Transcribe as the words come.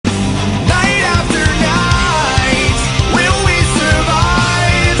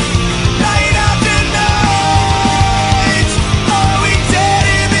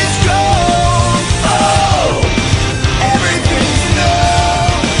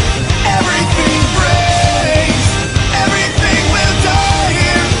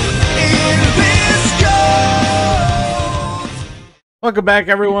Welcome back,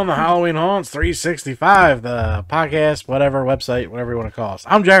 everyone, to Halloween Haunts 365, the podcast, whatever, website, whatever you want to call us.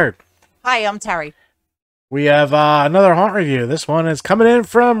 I'm Jared. Hi, I'm Terry. We have another haunt review. This one is coming in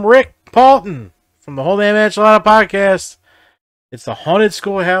from Rick Paulton from the Whole Damn Enchilada podcast. It's the Haunted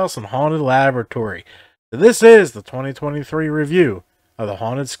Schoolhouse and Haunted Laboratory. So this is the 2023 review of the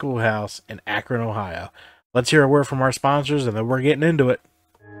Haunted Schoolhouse in Akron, Ohio. Let's hear a word from our sponsors, and then we're getting into it.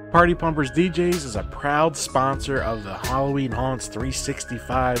 Party Pumpers DJs is a proud sponsor of the Halloween Haunts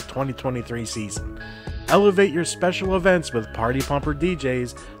 365 2023 season. Elevate your special events with Party Pumper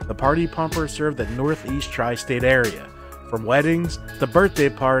DJs. The Party Pumpers serve the Northeast Tri-State area. From weddings to birthday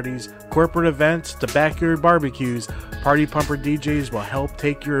parties, corporate events to backyard barbecues, Party Pumper DJs will help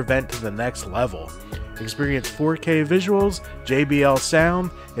take your event to the next level. Experience 4K visuals, JBL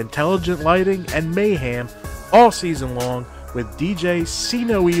sound, intelligent lighting, and mayhem all season long with DJ See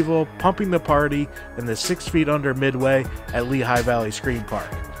No Evil pumping the party in the 6 feet under Midway at Lehigh Valley Screen Park.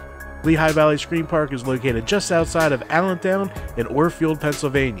 Lehigh Valley Screen Park is located just outside of Allentown in Orfield,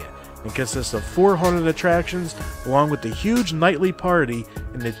 Pennsylvania, and consists of 4 haunted attractions along with the huge nightly party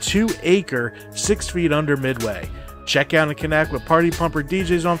in the 2-acre 6 feet under Midway. Check out and connect with Party Pumper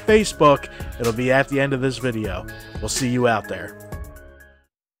DJs on Facebook. It'll be at the end of this video. We'll see you out there.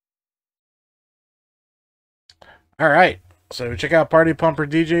 All right. So check out Party Pumper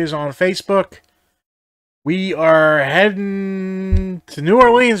DJs on Facebook. We are heading to New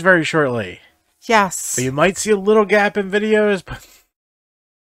Orleans very shortly. Yes. So you might see a little gap in videos, but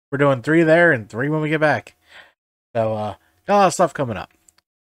we're doing 3 there and 3 when we get back. So got a lot of stuff coming up.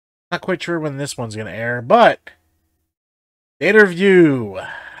 Not quite sure when this one's going to air, but date review,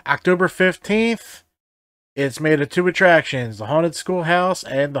 October 15th. It's made of 2 attractions, the Haunted Schoolhouse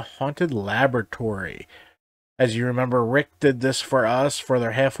and the Haunted Laboratory. As you remember, Rick did this for us for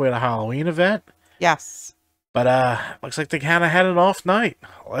their Halfway to Halloween event. Yes. But looks like they kind of had an off night.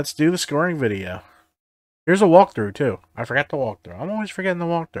 Let's do the scoring video. Here's a walkthrough, too. I forgot the walkthrough. I'm always forgetting the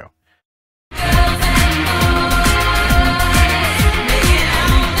walkthrough.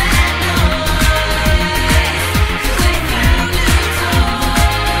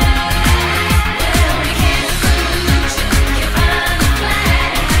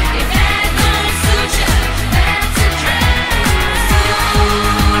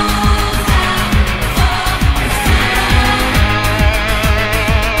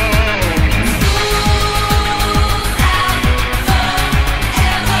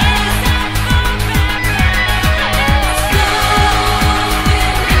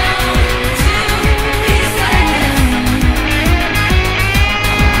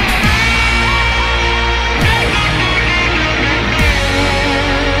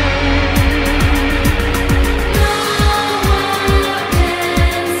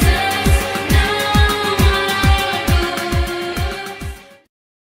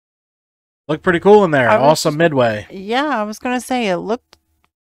 Looked pretty cool in there. Awesome Midway. Yeah, I was going to say it looked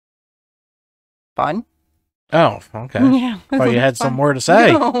fun. Oh, okay. Yeah. Oh, you had some more to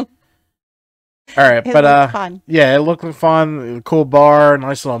say. No. All right, but fun. yeah, it looked fun. Cool bar,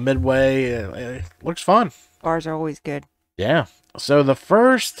 nice little Midway. It looks fun. Bars are always good. Yeah. So the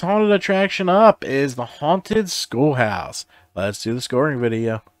first haunted attraction up is the Haunted Schoolhouse. Let's do the scoring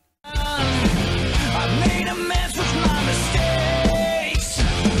video.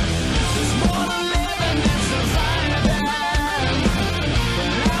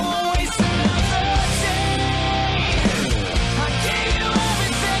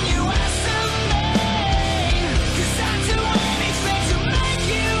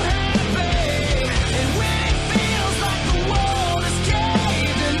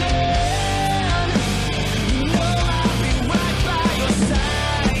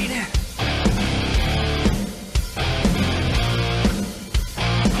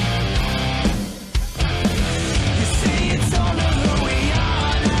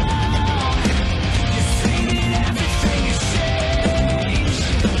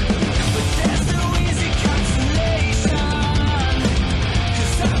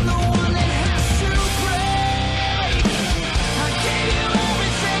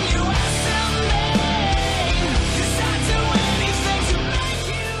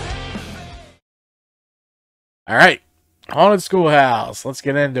 All right, Haunted Schoolhouse. Let's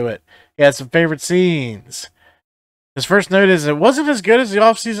get into it. He had some favorite scenes. His first note is it wasn't as good as the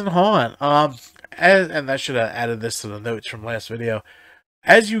off-season haunt. And I should have added this to the notes from last video.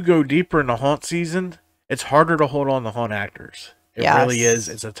 As you go deeper into haunt season, it's harder to hold on to haunt actors. It really is.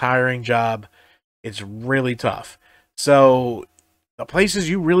 It's a tiring job. It's really tough. So the places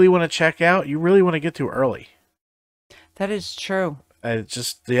you really want to check out, you really want to get to early. That is true. It's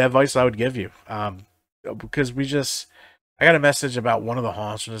just the advice I would give you. Because I got a message about one of the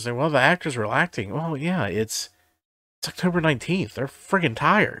haunts and they say, well, the actors were acting. Well, yeah, it's October 19th. They're friggin'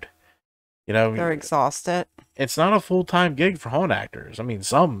 tired. You know, They're exhausted. it's not a full-time gig for haunt actors. I mean,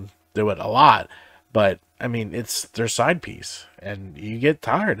 some do it a lot, but I mean, it's their side piece and you get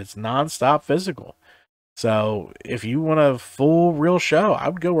tired. It's non-stop physical. So if you want a full real show, I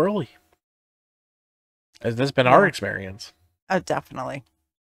would go early. That's been our Yeah. experience. Oh, definitely.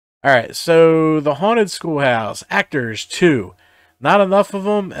 All right, so the Haunted Schoolhouse, actors 2. Not enough of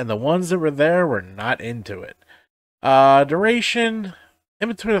them, and the ones that were there were not into it. Duration, in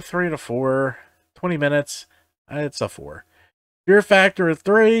between a 3 and a 4, 20 minutes, it's a 4. Fear factor a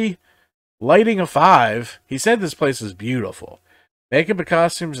 3, lighting a 5. He said this place is beautiful. Makeup and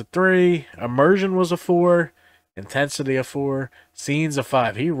costumes a 3, immersion was a 4, intensity a 4, scenes a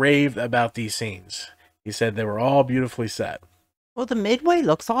 5. He raved about these scenes. He said they were all beautifully set. Well, the midway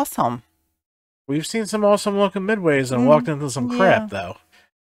looks awesome. We've seen some awesome looking midways and walked into some crap though.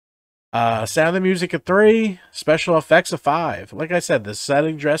 Sound of music a 3, special effects a 5. Like I said, the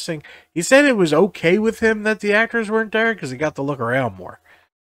setting, dressing. He said it was okay with him that the actors weren't there because he got to look around more.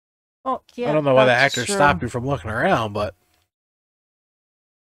 Oh, yeah. I don't know why the that's actors true. stopped you from looking around, but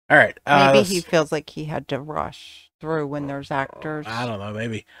all right. Maybe he feels like he had to rush through when there's actors. I don't know,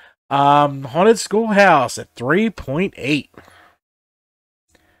 maybe. Haunted Schoolhouse at 3.8.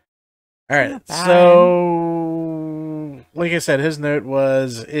 All right, Not bad. so like I said, his note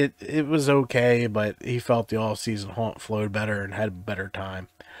was it was okay, but he felt the all-season haunt flowed better and had a better time.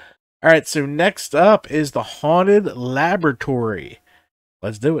 All right, so next up is the Haunted Laboratory.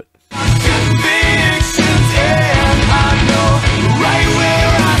 Let's do it.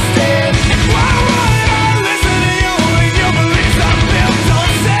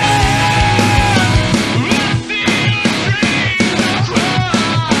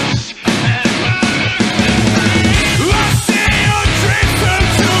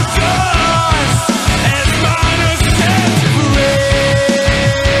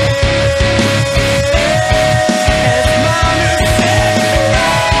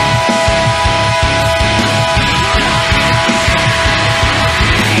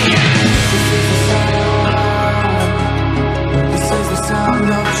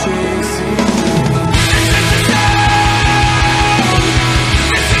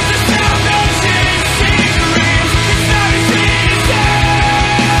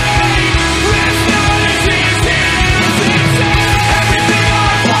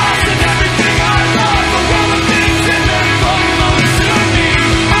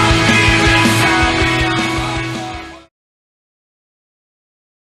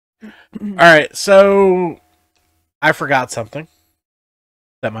 All right, so I forgot something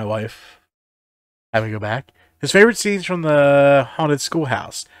that my wife had me go back. His favorite scenes from the Haunted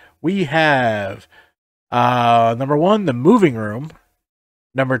Schoolhouse. We have number 1, the moving room.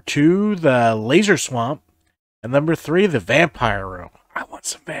 Number 2, the laser swamp. And number 3, the vampire room. I want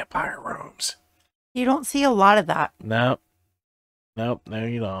some vampire rooms. You don't see a lot of that. Nope, no,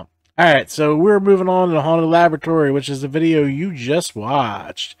 you don't. All right, so we're moving on to the Haunted Laboratory, which is the video you just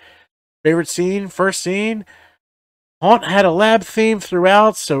watched. Favorite scene? First scene. Haunt had a lab theme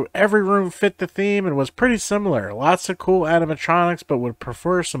throughout, so every room fit the theme and was pretty similar. Lots of cool animatronics, but would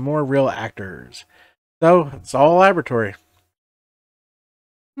prefer some more real actors. So, it's all laboratory.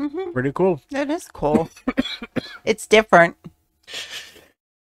 Mm-hmm. Pretty cool. It is cool. It's different.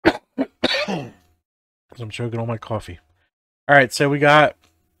 I'm choking on my coffee. All right, so we got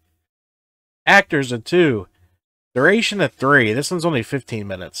actors at 2. Duration at 3. This one's only 15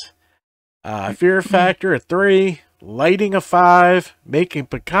 minutes. Fear factor at 3. Lighting a 5.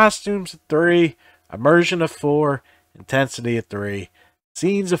 Makeup and costumes at 3. Immersion of 4. Intensity at 3.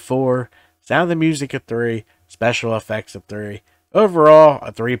 Scenes of 4. Sound of music at 3. Special effects at 3. Overall,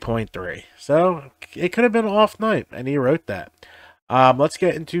 a 3.3. So, it could have been an off night, and he wrote that. Let's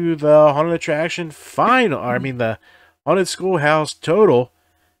get into the Haunted Attraction the Haunted Schoolhouse total,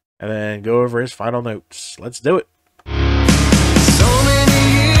 and then go over his final notes. Let's do it. So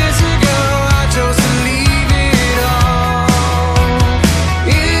many years ago, I chose to leave it all.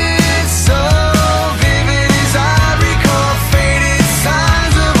 It's so vivid as I recall faded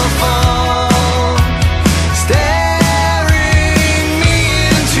signs of a fall, staring me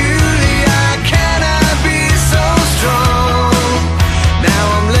into the eye. Can I be so strong? Now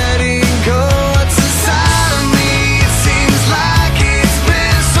I'm letting go what's inside of me. It seems like it's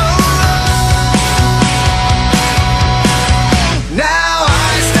been so long. Now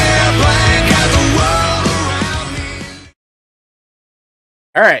I stare blank at the world around me.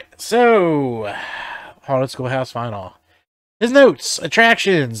 All right, so Haunted Schoolhouse final. His notes,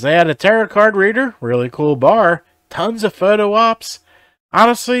 attractions. They had a tarot card reader, really cool bar, tons of photo ops.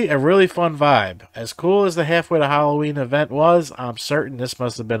 Honestly, a really fun vibe. As cool as the Halfway to Halloween event was, I'm certain this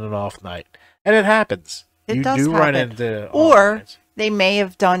must have been an off night. And it happens. It You does do run happen. into off Or nights. they may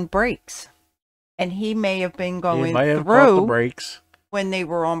have done breaks, and he may have been You going might have caught the through breaks. when they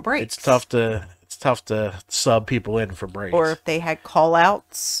were on breaks. It's tough to sub people in for breaks. Or if they had call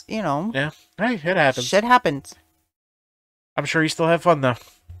outs, yeah, hey, it happens. shit happens. I'm sure you still have fun though.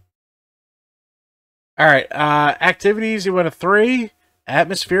 All right, activities. You went a 3,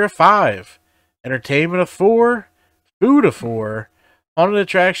 atmosphere of 5, entertainment of 4, food of 4, haunted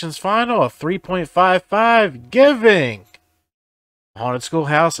attractions final of 3.55, giving. Haunted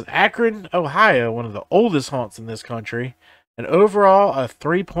Schoolhouse in Akron, Ohio, one of the oldest haunts in this country, and overall a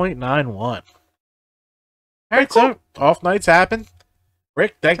 3.91. All right, cool. so off nights happen.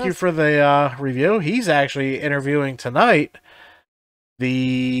 Rick, thank you Does. for the review. He's actually interviewing tonight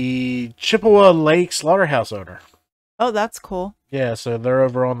the Chippewa Lake Slaughterhouse owner. Oh, that's cool. Yeah, so they're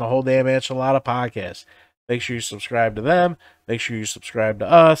over on the Whole Damn Enchilada podcast. Make sure you subscribe to them. Make sure you subscribe to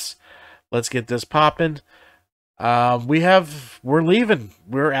us. Let's get this popping. We're leaving.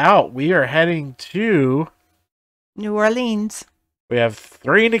 We're out. We are heading to. New Orleans. We have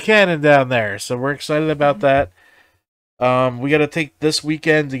 3 in the cannon down there, so we're excited about that. We got to take this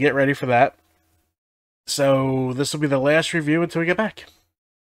weekend to get ready for that. So this will be the last review until we get back.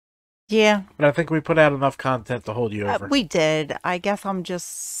 Yeah, But I think we put out enough content to hold you over. we did. I guess I'm just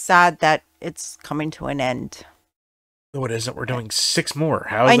sad that it's coming to an end. No, it isn't. We're doing 6 more.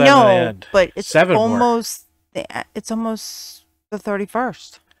 How is I that know, going to end? but it's 7 more. almost it's almost the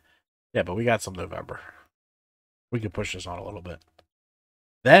 31st. Yeah, but we got some November. We could push this on a little bit.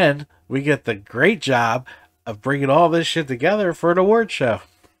 Then we get the great job of bringing all this shit together for an award show.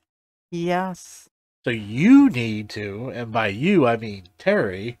 Yes. So you need to, and by you I mean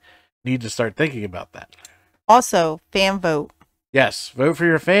Terry, need to start thinking about that. Also, fan vote. Yes, vote for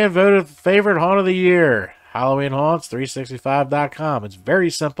your fan voted favorite haunt of the year. Halloween Haunts 365.com. It's very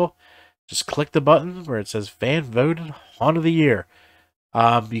simple. Just click the button where it says fan voted haunt of the year.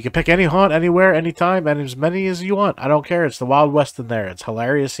 You can pick any haunt anywhere, anytime, and as many as you want. I don't care. It's the Wild West in there. It's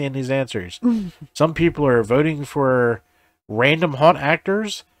hilarious seeing these answers. Some people are voting for random haunt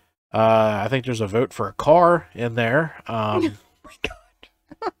actors. I think there's a vote for a car in there. Oh my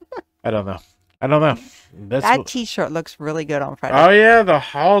God. I don't know. That's That what- T-shirt looks really good on Friday. Oh yeah, the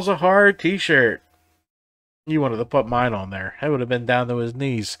Halls of Horror T-shirt. You wanted to put mine on there. That would have been down to his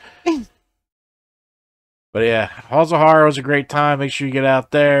knees. But yeah, Halls of Horror was a great time. Make sure you get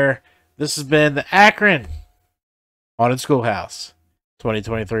out there. This has been the Akron Haunted Schoolhouse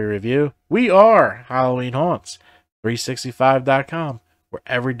 2023 review. We are Halloween Haunts 365.com, where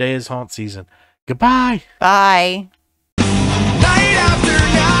every day is haunt season. Goodbye. Bye.